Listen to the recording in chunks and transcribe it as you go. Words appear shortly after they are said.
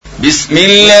بسم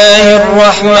الله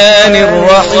الرحمن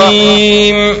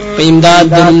الرحيم امداد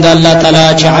دند الله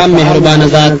تعالی چې عام مهربان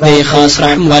ذات دی خاص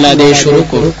رحم والا دی. شروع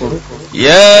کو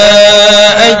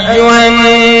يا أيها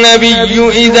النبي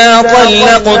إذا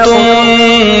طلقتم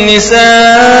النساء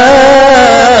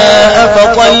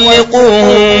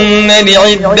فطلقوهن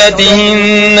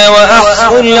لعدتهن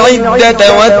وأحصوا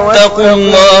العدة واتقوا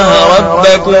الله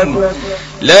ربكم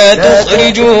لا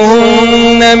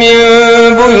تخرجوهن من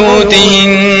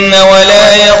بيوتهن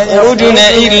ولا يخرجن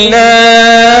إلا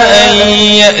أن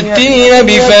يأتين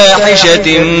بفاحشة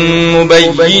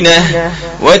مبينة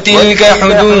وتلك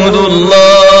حدود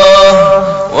الله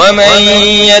ومن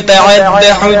يتعد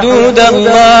حدود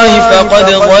الله فقد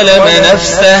ظلم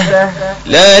نفسه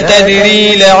لا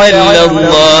تدري لعل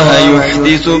الله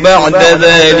يحدث بعد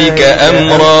ذلك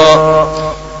أمرا.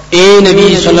 اے نبی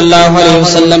صلی الله علیه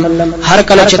وسلم هر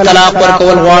کله چې طلاق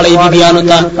ورکول غواړي بیبيانو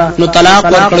ته نو طلاق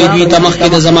ورکړي دوی ته مخکې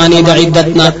د زمانه د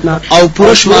عدتنا او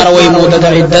پرش ماروي موده د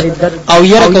عدت او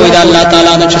ير کوي د الله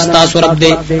تعالی نه چې تاسو رب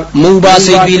دې مو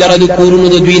باسي دوی لره د کورونو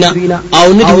د دوی نه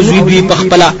او نه دی دوی په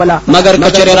خپل مگر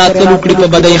کچره راتلو کړي په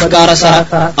بدای ښکارا سره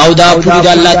او دا پوری د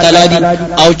الله تعالی دی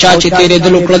او چا چې تیرې د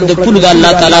لوکړل د پوری د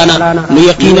الله تعالی نه نو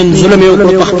یقینا ظلم یو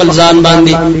په خپل ځان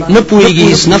باندې نه پويږي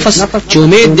هیڅ نفس چې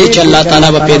امید دې چې الله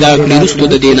تعالی به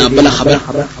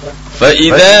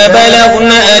فإذا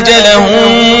بلغن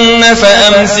أجلهن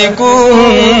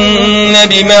فأمسكوهن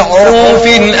بمعروف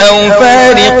أو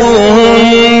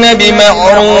فارقوهن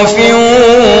بمعروف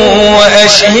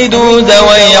وأشهدوا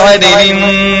ذوي عدل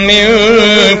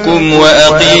منكم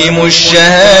وأقيموا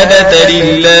الشهادة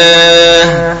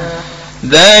لله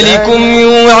ذلكم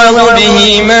يوعظ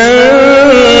به من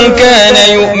كان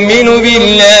يؤمن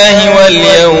بالله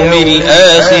واليوم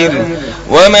الآخر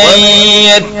ومن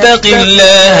يتق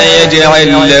الله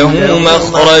يجعل له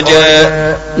مخرجا.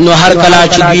 نو هر کله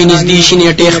چې دوی نږدې شي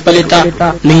نیټه خپلتا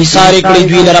نه ساره کړی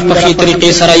دوی لره په خې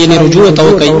طریقې سره یې رجوع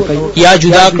توکي یا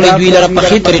جدا کړی دوی لره په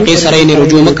خې طریقې سره یې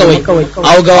رجوع مکوي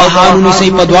او گواهانو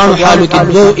نسی په دوانو حالو کې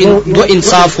دو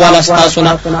انصاف والا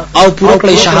ستاسونه او پوره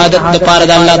کړی شهادت د پاره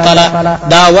د الله تعالی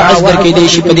دا وعظ درکې دی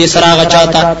شي په دې سره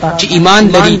غچاته چې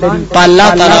ایمان لري په الله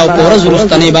تعالی او په ورځ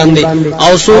وروستنه باندې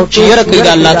او څوک چې ير کوي د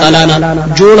الله تعالی نه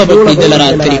جوړ بکړي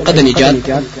دلاره طریقه د نجات.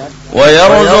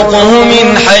 ويرزقه من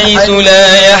حيث لا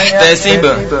يحتسب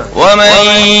ومن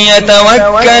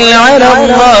يتوكل على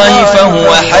الله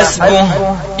فهو حسبه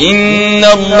إن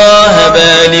الله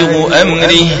بالغ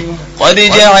أمره قد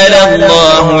جعل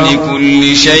الله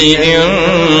لكل شيء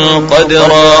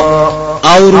قدرا.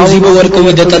 او روزي به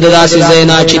ورکوي د تداسي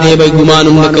زینا چې دی به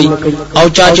ګمانم نکي او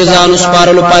چا چې ځان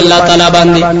وسپارلو په الله تعالی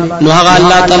باندې نو هغه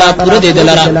الله تعالی پوره دې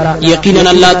دلرا یقینا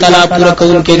الله تعالی پوره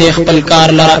کون کې د خپل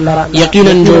کار لرا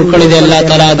یقینا جوړ کړی دی الله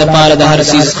تعالی د پاره د هر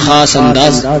چیز خاص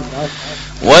انداز.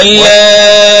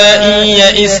 واللائي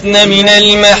يئسن من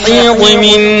المحيض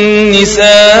من نسائكم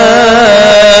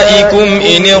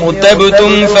إن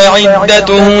ارتبتم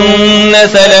فعدتهن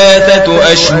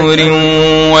 3 أشهر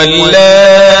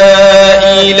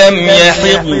واللائي لم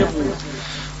يحضن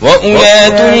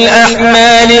وأولاة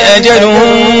الأحمال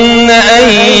أجلهن أن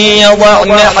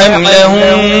يضعن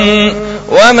حملهن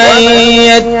ومن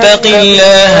يتق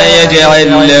الله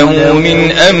يجعل له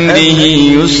من أمره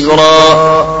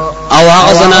يسرا. او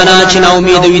هغه زنانا چې نا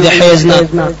امید وي د حیزنا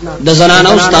د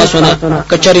زنانا استاسونه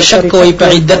کچري شک وي په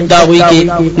عدت داوي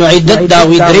کې نو عدت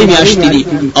داوي 3 میاشتې دي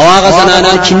او هغه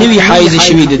زنانا چې نوي حایز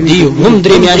شوي دي هم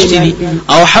 3 میاشتې دي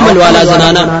او حمل والا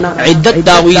زنانا عدت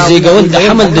داوي زیګول د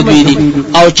حمل د دوی دي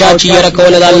او چا چې ير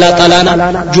کول د الله تعالی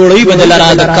نه جوړوي بدل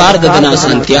را د کار د دنا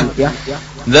سنتیا.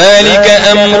 ذلك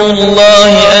أمر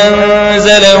الله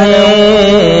أنزله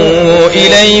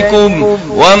إليكم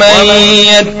ومن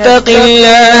يتق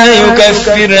الله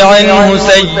يكفر عنه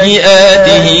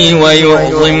سيئاته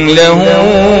ويعظم له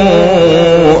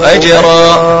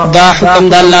أجرا. دا حکم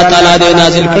د الله تعالی دی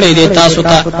نازل کړی دی تاسو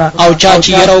ته او چا چې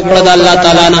ير وکړه د الله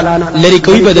تعالی نه لری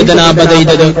کوي بددنا بدای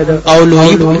دد او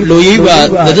لوی د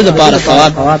د لپاره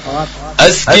ثواب.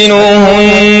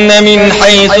 أسكنوهن من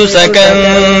حيث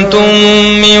سكنتم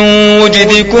من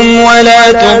وجدكم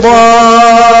ولا تضاروهن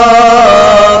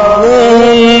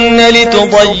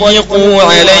لتضيقوا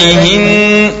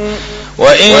عليهن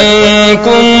وإن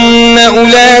كن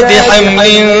أولات حمل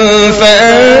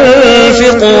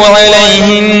فأنفقوا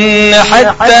عليهن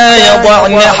حتى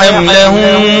يضعن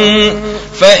حملهن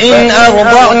فإن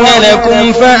أرضعن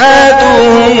لكم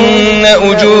فآتوهن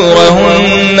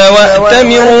أجورهن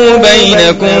وأتمروا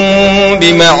بينكم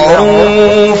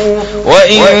بمعروف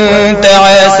وإن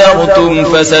تعاسرتم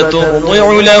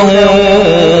فسترضع له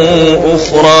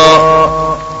أخرى.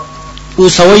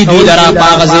 اوسوي دوی لرا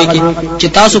پاغزه کې چې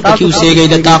تاسو پکې اوسېږئ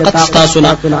د طاقت تاسو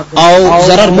نه او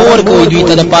zarar مور کوي دوی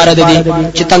ته د پاره د دې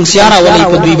چې تنگسیاره ولې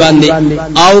په دوی باندې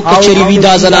او کچری وی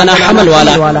دا زنانه حمل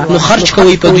والا نو خرج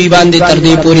کوي په دوی باندې تر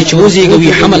دې پورې چې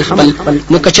وزيږي حمل خپل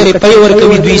نو کچری پي ور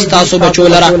کوي دوی تاسو بچو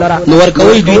لرا نو ور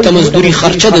کوي دوی ته مزدوري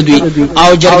خرچه د دوی او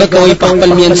جرګه کوي په خپل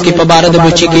مینس کې په بار د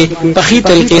بچی کې په خي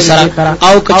طریقې سره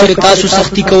او کچری تاسو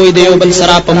سختی کوي د یو بل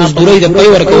سره په مزدوري د پي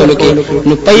ور کولو کې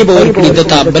نو پي به ور کړی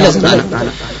دته بلزنه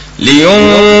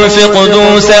لينفق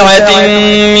ذو سعة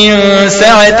من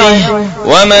سعته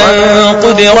ومن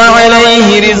قدر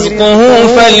عليه رزقه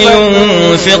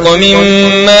فلينفق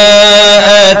مما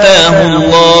آتاه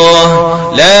الله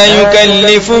لا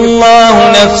يكلف الله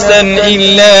نفسا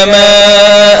إلا ما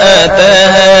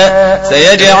آتاها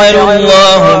سيجعل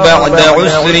الله بعد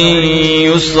عسر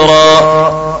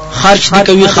يسرا خرج دی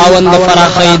کوي خاوند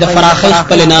د فراخي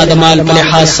خپل نه د مال په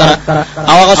لحاظ سره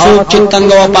او هغه څوک چې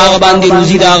څنګه و پاغه باندې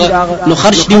روزي دا نو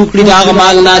خرج دی وکړي دا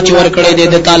مال نه چې ور کړی دی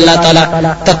د الله تعالی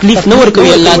تکلیف نه ور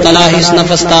کوي الله تعالی هیڅ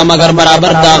نفس تا مگر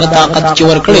برابر دا طاقت چې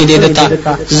ور کړی دی دتا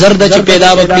زرد چې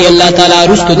پیدا وکړي الله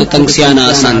تعالی رستو د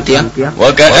تنگسیانه اسانتیا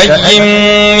وكأي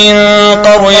من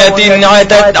قرية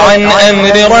عتت عن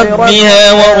أمر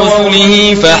ربها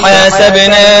ورسله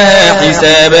فحاسبناها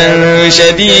حسابا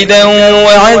شديدا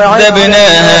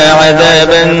وعذبناها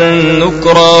عذابا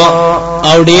نكرا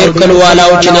او ډیر کله والا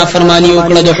او چې نافرمانی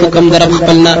وکړه د حکم در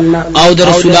خپلنا او د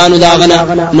رسولانو داغنه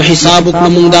نو حساب وکړه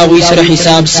مونږ دا وی سره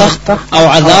حساب سخت او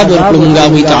عذاب ورکړه مونږ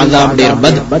وی ته عذاب ډیر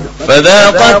بد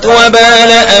فذاقت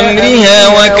وبال امرها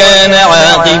وكان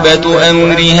عاقبه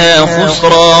امرها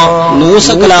خسرا نو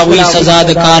سکلا وی سزا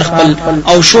د کار خپل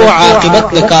او شو عاقبت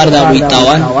د کار دا وی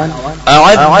تاوان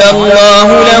أعد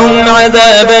الله لهم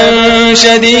عذابا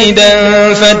شديدا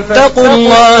فاتقوا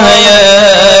الله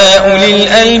يا أولي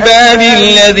الألباب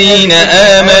الذين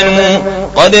آمنوا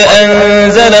قد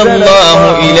أنزل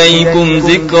الله إليكم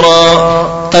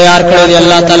ذكرا تیار کړی دی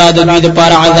الله تعالی د دوی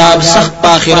لپاره عذاب سخت په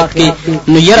آخرت کې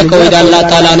نو ير کوي د الله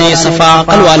تعالی نه صفا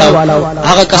عقل والو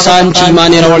هغه کسان چې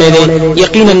ایمان وروړي دي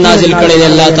یقینا نازل کړی دی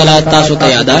الله تعالی تاسو ته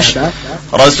یاداش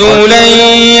رسولا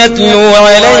يتلو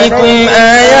عليكم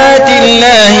آيات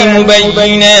الله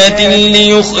مبينات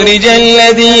ليخرج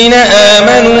الذين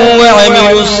آمنوا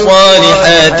وعملوا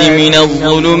الصالحات من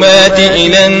الظلمات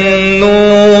إلى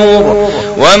النور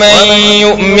ومن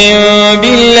يؤمن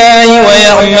بالله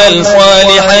ويعمل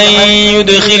صالحا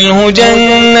يدخله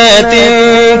جنات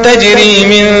تجري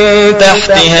من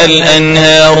تحتها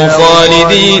الأنهار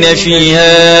خالدين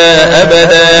فيها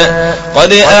أبدا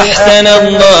قد أحسن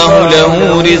الله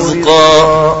له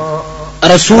رزقا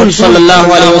رسول صلی الله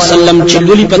علیه وسلم چې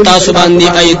لولي پتا سو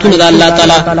باندې آیتونه د الله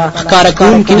تعالی ښکارا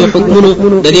کوم کې د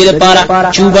حکمونو د دې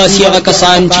لپاره چوبا سیغه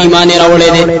کسان چې ایمان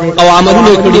راوړل دي او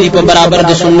عملونه کړی دي په برابر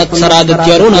د سنت سره د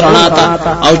تیارونو رڼا ته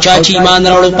او چا چې ایمان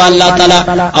راوړل په الله تعالی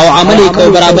او عمل کوي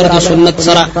برابر د سنت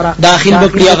سره داخل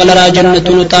بکړي اغلرا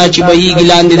جنتونو ته چې به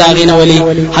ګلاندې داغینه ولي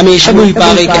همیشه به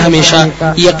پاږي کې همیشه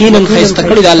یقینا خیسته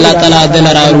کړی د الله تعالی د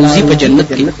لرا روزي په جنت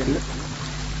کې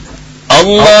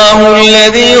الله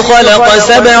الذي خلق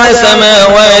 7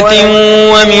 سماوات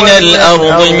ومن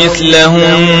الأرض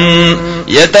مثلهم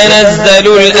يتنزل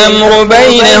الأمر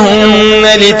بينهن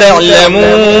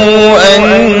لتعلموا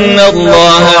أن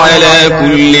الله على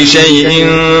كل شيء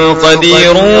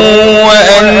قدير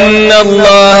وأن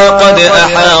الله قد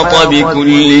أحاط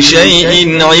بكل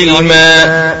شيء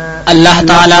علما الله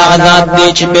تعالی ذات دې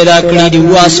چې پیدا کړی دی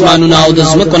و اسمانونو او د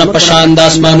زمکو په شان د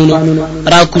اسمانونو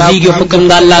را کوزيږي حکم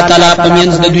د الله تعالی په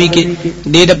منځ د دوی کې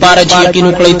د دې لپاره چې یقین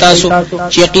وکړی تاسو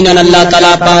چې یقینا الله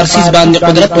تعالی په هر څه باندې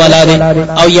قدرت والا دی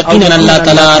او یقینا الله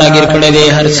تعالی راګر کړی دی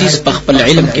هر څه په خپل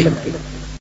علم کې